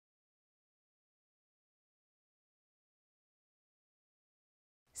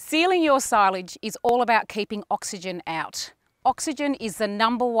Sealing your silage is all about keeping oxygen out. Oxygen is the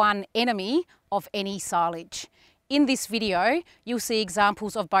 #1 enemy of any silage. In this video, you'll see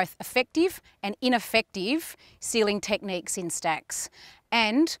examples of both effective and ineffective sealing techniques in stacks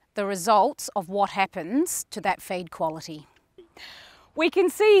and the results of what happens to that feed quality. We can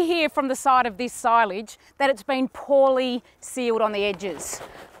see here from the side of this silage that it's been poorly sealed on the edges.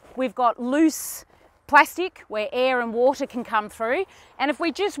 We've got loose plastic where air and water can come through, and if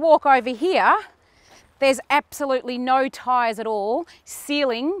we just walk over here, there's absolutely no ties at all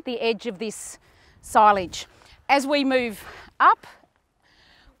sealing the edge of this silage. As we move up,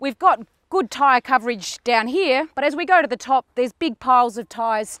 we've got good tyre coverage down here, but as we go to the top, there's big piles of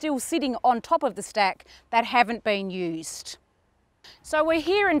tyres still sitting on top of the stack that haven't been used. So we're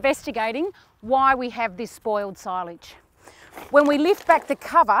here investigating why we have this spoiled silage. When we lift back the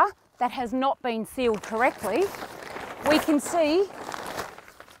cover that has not been sealed correctly, we can see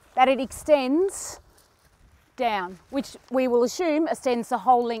that it extends down, which we will assume extends the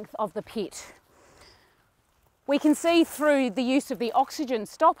whole length of the pit. We can see through the use of the oxygen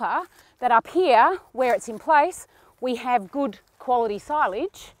stopper that up here, where it's in place, we have good quality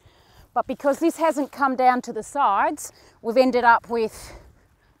silage, but because this hasn't come down to the sides, we've ended up with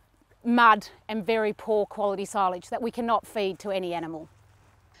mud and very poor quality silage that we cannot feed to any animal.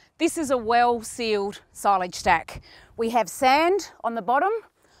 This is a well-sealed silage stack. We have sand on the bottom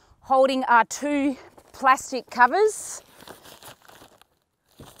holding our 2 plastic covers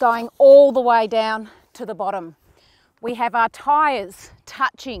going all the way down to the bottom. We have our tyres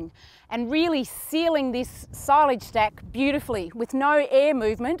touching and really sealing this silage stack beautifully with no air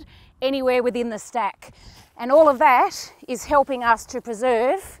movement anywhere within the stack. And all of that is helping us to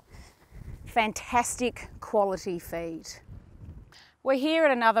preserve fantastic quality feed. We're here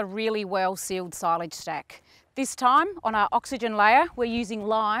at another really well sealed silage stack. This time on our oxygen layer, we're using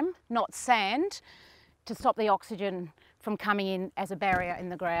lime, not sand, to stop the oxygen from coming in as a barrier in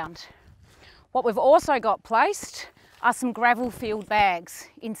the ground. What we've also got placed are some gravel filled bags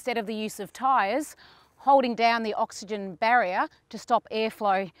instead of the use of tyres, holding down the oxygen barrier to stop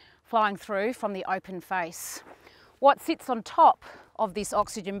airflow flowing through from the open face. What sits on top of this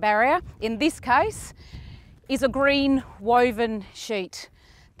oxygen barrier, in this case, is a green woven sheet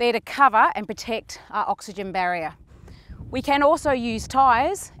there to cover and protect our oxygen barrier. We can also use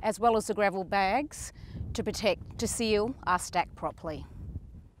tyres as well as the gravel bags to seal our stack properly.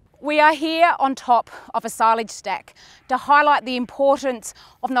 We are here on top of a silage stack to highlight the importance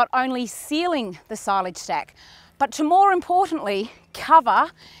of not only sealing the silage stack, but to more importantly,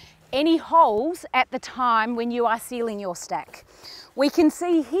 cover any holes at the time when you are sealing your stack. We can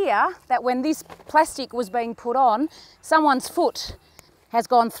see here that when this plastic was being put on, someone's foot has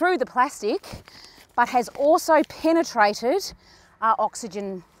gone through the plastic, but has also penetrated our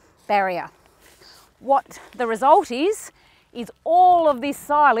oxygen barrier. What the result is all of this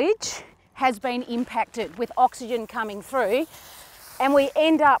silage has been impacted with oxygen coming through, and we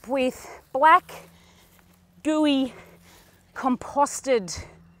end up with black, gooey, composted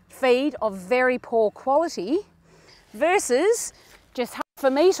feed of very poor quality versus just half a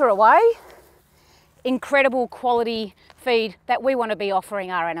metre away, incredible quality feed that we want to be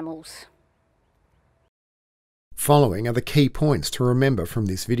offering our animals. Following are the key points to remember from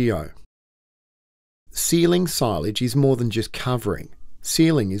this video. Sealing silage is more than just covering.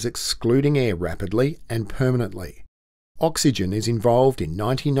 Sealing is excluding air rapidly and permanently. Oxygen is involved in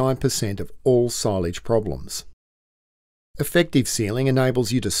 99% of all silage problems. Effective sealing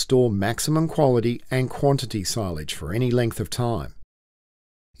enables you to store maximum quality and quantity silage for any length of time.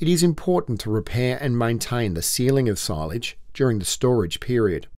 It is important to repair and maintain the sealing of silage during the storage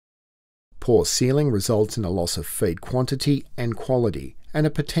period. Poor sealing results in a loss of feed quantity and quality and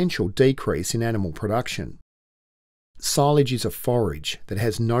a potential decrease in animal production. Silage is a forage that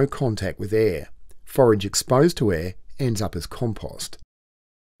has no contact with air. Forage exposed to air ends up as compost.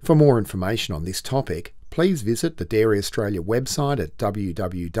 For more information on this topic, please visit the Dairy Australia website at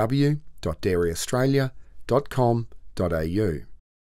www.dairyaustralia.com.au.